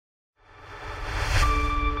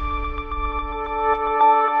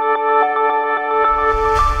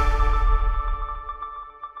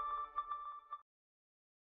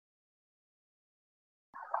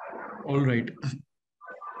All right.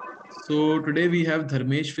 So today we have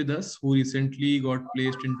Dharmesh with us, who recently got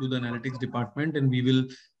placed into the analytics department, and we will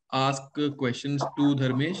ask questions to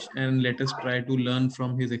Dharmesh and let us try to learn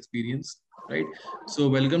from his experience. Right. So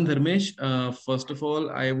welcome, Dharmesh. First of all,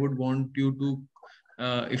 I would want you to,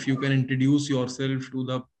 if you can introduce yourself to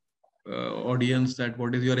the audience, that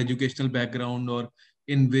what is your educational background or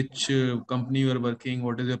in which company you are working,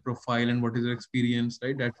 what is your profile and what is your experience,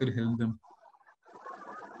 right? That will help them.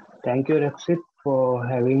 Thank you, Rakshit, for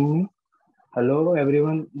having me. Hello,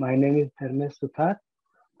 everyone. My name is Dharmesh Suthar.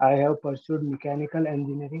 I have pursued mechanical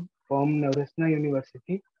engineering from Navratna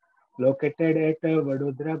University, located at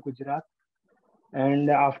Vadodara, Gujarat.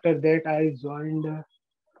 And after that, I joined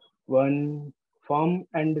one firm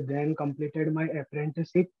and then completed my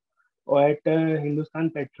apprenticeship at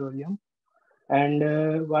Hindustan Petroleum.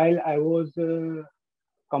 And while I was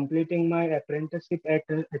completing my apprenticeship at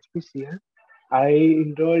HPCL, I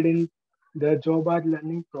enrolled in the Jobaaj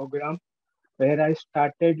learning program where I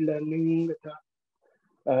started learning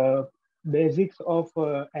the basics of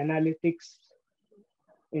analytics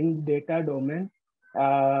in data domain.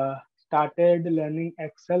 Started learning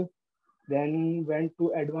Excel, then went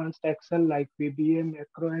to advanced Excel like VBA,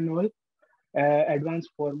 macro, and all,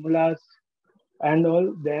 advanced formulas and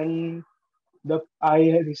all. Then I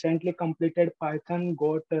recently completed Python,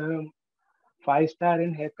 got 5 star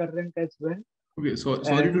in HackerRank as well. Okay, so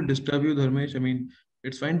sorry to And disturb you, Dharmesh. I mean,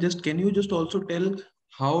 it's fine. Just can you just also tell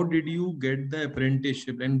how did you get the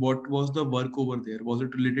apprenticeship and what was the work over there? Was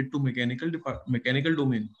it related to mechanical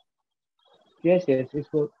domain? yes,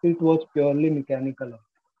 it was purely mechanical.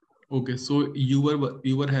 Okay, so you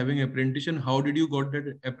were having apprenticeship. How did you got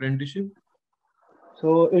that apprenticeship?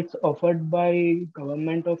 So it's offered by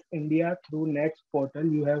Government of India through NETS portal.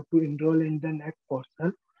 You have to enroll in the NET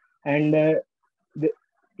portal, and the,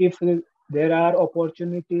 if there are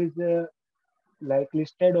opportunities like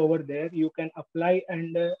listed over there, you can apply,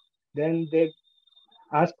 and then they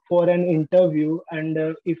ask for an interview, and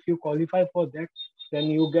if you qualify for that, then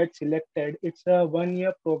you get selected. It's a 1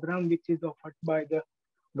 year program which is offered by the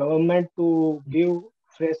government to give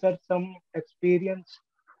freshers some experience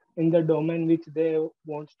in the domain which they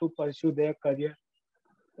want to pursue their career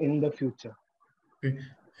in the future. Okay.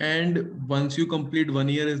 And once you complete 1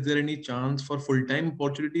 year, is there any chance for full-time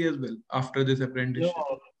opportunity as well after this No, apprenticeship?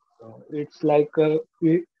 no, it's like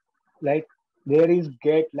like there is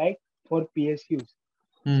GATE like for PSUs.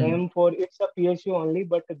 Hmm. Same for it's a PSU only,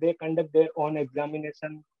 but they conduct their own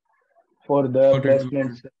examination for the Got it. Got it.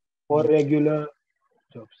 placements for Hmm. regular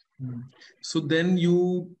jobs. Hmm. So then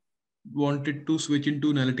you wanted to switch into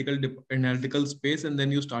analytical space, and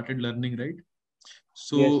then you started learning, right? Yes,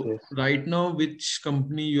 So yes. right now, which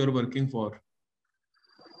company you are working for?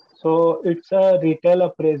 So it's a retail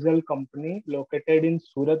appraisal company located in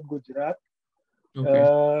Surat, Gujarat. Okay.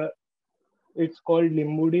 Uh, it's called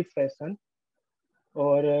Limbudi Fashion,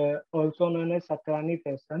 or also known as Sakrani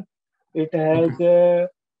Fashion. It Okay. has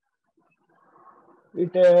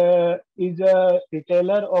it is a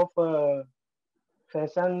retailer of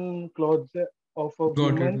fashion clothes of Got it.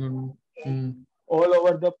 women Hmm. all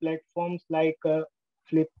over the platforms like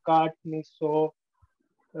Flipkart, Miso,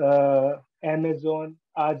 Amazon,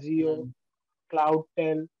 Ajio, Hmm.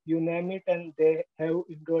 Cloudtel, you name it, and they have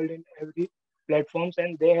enrolled in every platforms,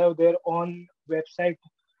 and they have their own website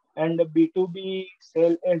and B2B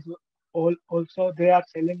sale as all. Also, they are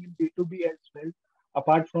selling in B2B as well,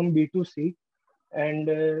 apart from B2C, and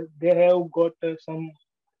they have got some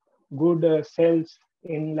good sales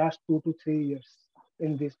in last 2 to 3 years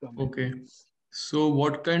in this domain. Okay. So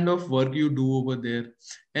what kind of work you do over there,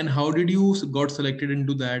 and how did you got selected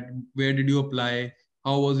into that? Where did you apply?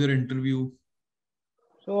 How was your interview?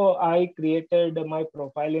 So I created my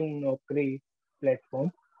profile in Naukri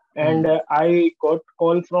platform, and Hmm. I got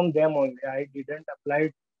call from them only. I didn't apply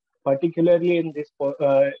particularly in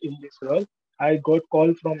in this role. I got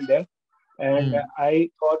call from them, and Hmm. I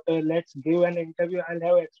thought let's give an interview. I'll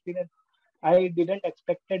have experience. I didn't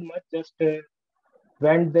expected much. Just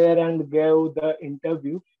went there and gave the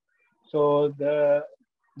interview. So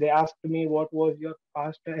they asked me what was your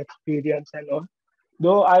past experience and all.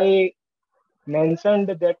 Though I mentioned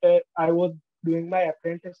that I was doing my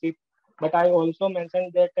apprenticeship, but I also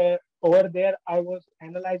mentioned that over there I was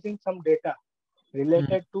analyzing some data Hmm.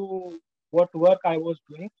 related to what work I was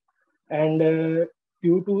doing, and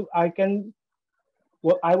due to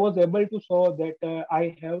I was able to show that I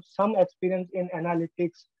have some experience in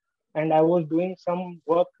analytics, and I was doing some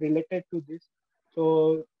work related to this. So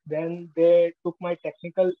then they took my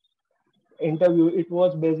technical interview. It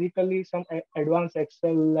was basically some advanced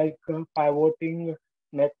Excel like pivoting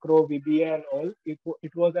macro, VBA and all.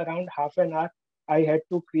 It was around half an hour. I had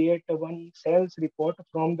to create one sales report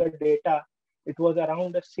from the data. It was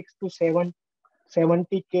around 6 to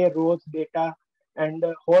 70K rows data and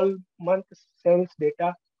whole month sales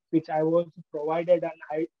data, which I was provided,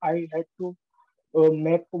 and I had to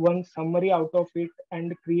make one summary out of it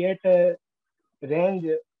and create a range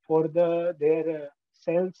for their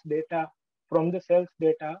sales data, from the sales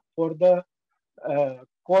data for the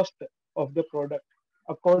cost of the product.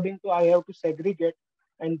 According to, I have to segregate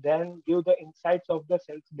and then give the insights of the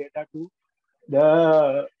sales data to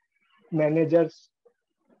the managers.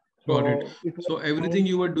 Got it. So it was So everything around,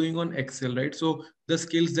 you were doing on Excel, right? So the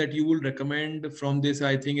skills that you would recommend from this,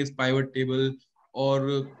 I think, is pivot table,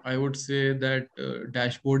 or I would say that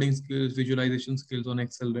dashboarding skills, visualization skills on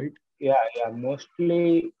Excel, right? yeah,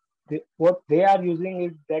 mostly what they are using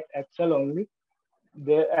is that Excel only.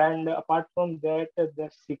 And apart from that, the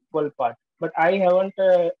SQL part. But I haven't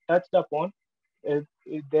touched upon.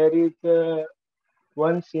 There is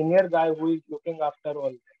one senior guy who is looking after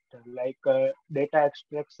all that, like data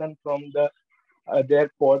extraction from their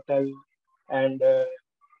portal and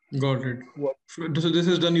Got it. what. So this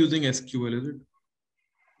is done using SQL, is it?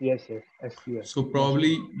 Yes, SQL So mostly.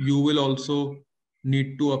 probably you will also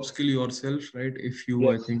need to upskill yourself, right? If you,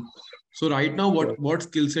 I Yes, think. So right now, yes. what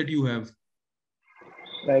skill set you have?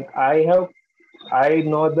 Like I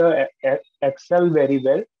know the Excel very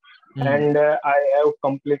well, Hmm. and I have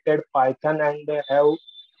completed Python and have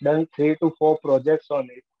done 3 to 4 projects on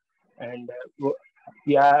it. And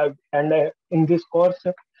yeah, and in this course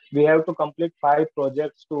we have to complete 5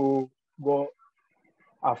 projects to go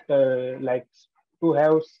after, like, to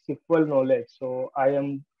have SQL knowledge. So I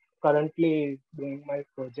am currently doing my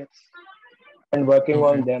projects and working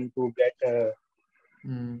Okay. on them to get.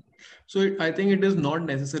 Mm. So I think it is not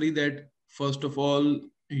necessary that first of all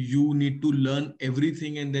you need to learn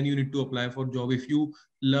everything and then you need to apply for job. If you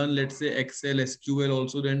learn, let's say Excel, SQL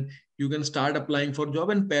also, then you can start applying for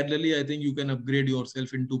job, and parallelly I think you can upgrade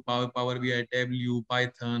yourself into Power BI, Tableau,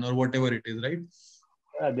 Python, or whatever it is, right?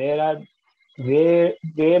 There are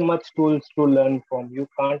way much tools to learn from. You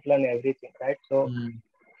can't learn everything, right? So Mm.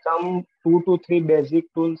 some 2 to 3 basic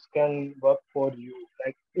tools can work for you.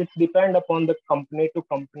 Like, it's depend upon the company to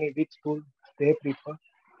company which tool they prefer.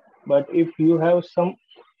 But if you have some,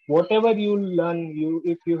 whatever you learn, you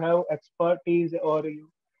if you have expertise, or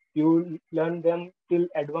you learn them till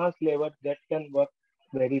advanced level, that can work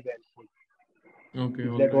very well for you. Okay,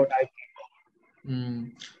 Is all that what right. I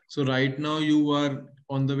Mm. So right now you are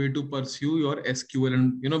on the way to pursue your SQL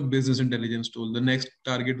and business intelligence tool. The next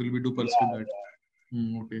target will be to think? pursue that.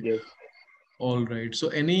 Okay. Yes. All right. So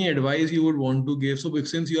any advice you would want to give? So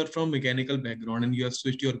since you are from mechanical background and you have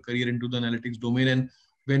switched your career into the analytics domain, and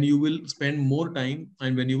when you will spend more time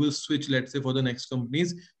and when you will switch, let's say for the next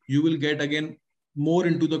companies, you will get again more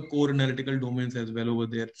into the core analytical domains as well over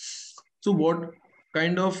there. So what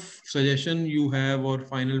kind of suggestion you have or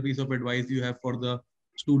final piece of advice you have for the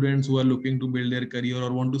students who are looking to build their career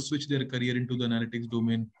or want to switch their career into the analytics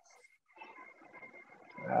domain?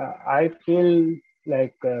 I feel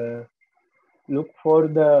like, look for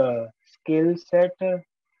the skill set,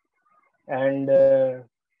 and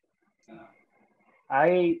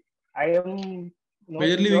I am not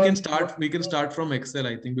Majorly, sure what. we can start from Excel,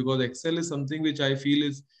 I think, because Excel is something which I feel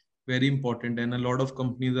is very important, and a lot of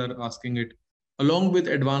companies are asking it, along with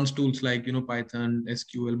advanced tools like Python,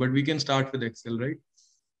 SQL. But we can start with Excel, right?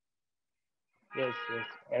 Yes.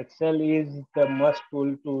 Excel is the must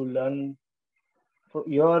tool to learn.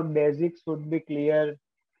 Your basics should be clear,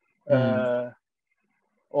 Hmm. uh,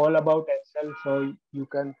 all about Excel, so you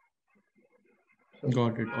can. So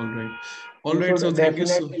Got it. All right. All you right. should So thank you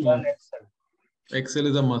so. definitely learn Excel. Excel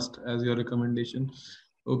is a must as your recommendation.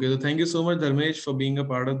 Okay, so thank you so much, Dharmesh, for being a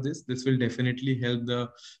part of this. This will definitely help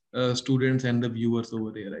the students and the viewers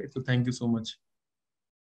over there, right? So thank you so much.